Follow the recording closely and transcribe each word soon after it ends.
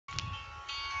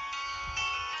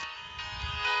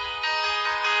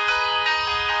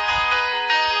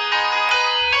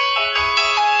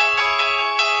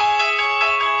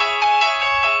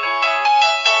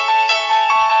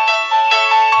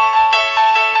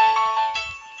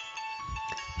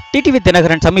TTV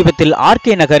Dinakaran சமீபத்தில்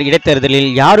RK நகர் இடைத்தேர்தலில்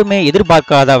யாருமே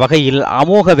எதிர்பார்க்காத வகையில்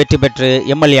அமோக வெற்றி பெற்று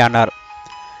எம்எல்ஏ ஆனார்.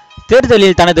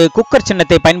 தேர்தலில் தனது குக்கர்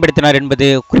சின்னத்தை பயன்படுத்தினார் என்பது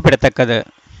குறிப்பிடத்தக்கது.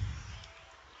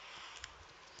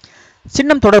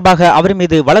 சின்னம் தொடர்பாக அவர்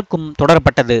மீது வழக்கும்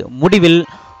தொடரப்பட்டது. முடிவில்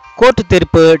கோர்ட்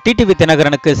தீர்ப்பு டிடிவி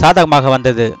தினகரனுக்கு சாதகமாக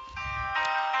வந்தது.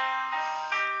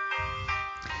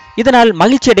 இதனால்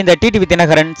மகிழ்ச்சியடைந்த டிடிவி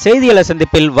தினகரன் செய்தியாளர்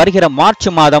சந்திப்பில் வருகிற மார்ச்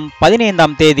மாதம்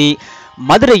 15ஆம் தேதி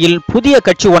மதுரையில் புதிய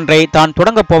கட்சி ஒன்றை தான்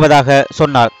தொடங்கப் போவதாக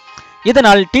சொன்னார்.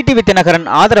 இதனால் டிடிவி தினகரன்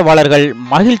ஆதரவாளர்கள்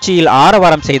மகிழ்ச்சியில்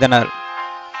ஆரவாரம் செய்தனர்.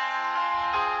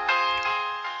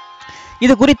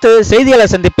 இது குறித்து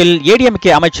செய்தியாளர் சந்திப்பில்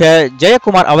ஏடிஎம்கே அமைச்சர்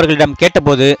ஜெயக்குமார் அவர்களிடம்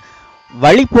கேட்டபோது,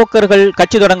 வழிப்போக்கர்கள்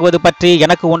கட்சி தொடங்குவது பற்றி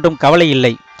எனக்கு ஒன்றும் கவலை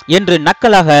இல்லை என்று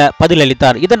நக்கலாக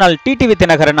பதிலளித்தார். இதனால் டிடிவி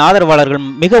தினகரன் ஆதரவாளர்கள்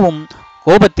மிகவும்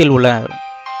கோபத்தில் உள்ளனர்.